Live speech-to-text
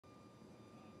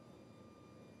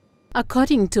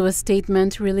According to a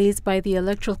statement released by the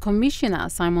Electoral Commissioner,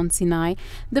 Simon Sinai,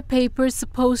 the paper is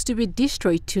supposed to be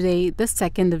destroyed today, the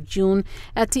 2nd of June,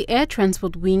 at the Air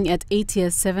Transport Wing at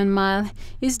ATS 7 Mile,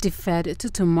 is deferred to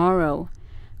tomorrow.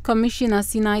 Commissioner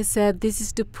Sinai said this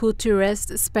is to put to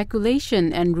rest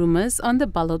speculation and rumors on the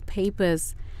ballot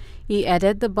papers. He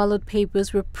added the ballot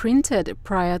papers were printed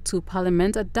prior to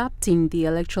Parliament adopting the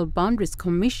Electoral Boundaries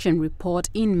Commission report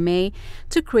in May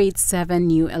to create 7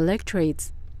 new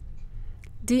electorates.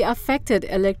 The affected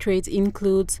electorate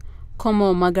includes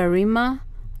Como Magarima,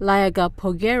 Layaga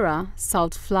Pogera,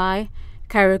 South Fly,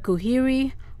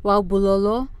 Karakuhiri,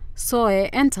 Waubulolo, Soe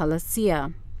and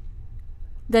Talasia.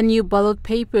 The new ballot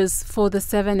papers for the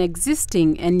 7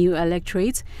 existing and new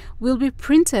electorates will be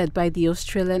printed by the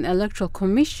Australian Electoral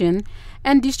Commission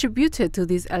and distributed to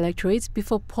these electorates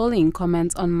before polling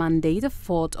commences on Monday, the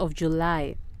 4th of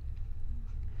July.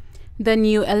 The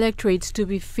new electorates to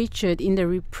be featured in the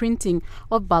reprinting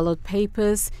of ballot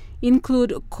papers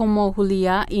include Como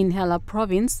Hulia in Hela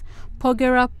Province,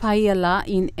 Pogera Paiela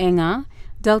in Enga,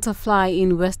 Delta Fly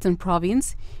in Western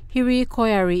Province, Hiri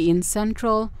Koyari in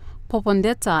Central,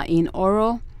 Popondetta in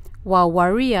Oro,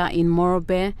 Wawaria in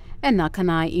Morobe, and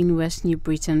Nakanai in West New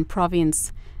Britain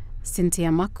Province. Cynthia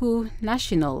Maku,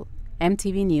 National,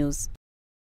 EMTV News.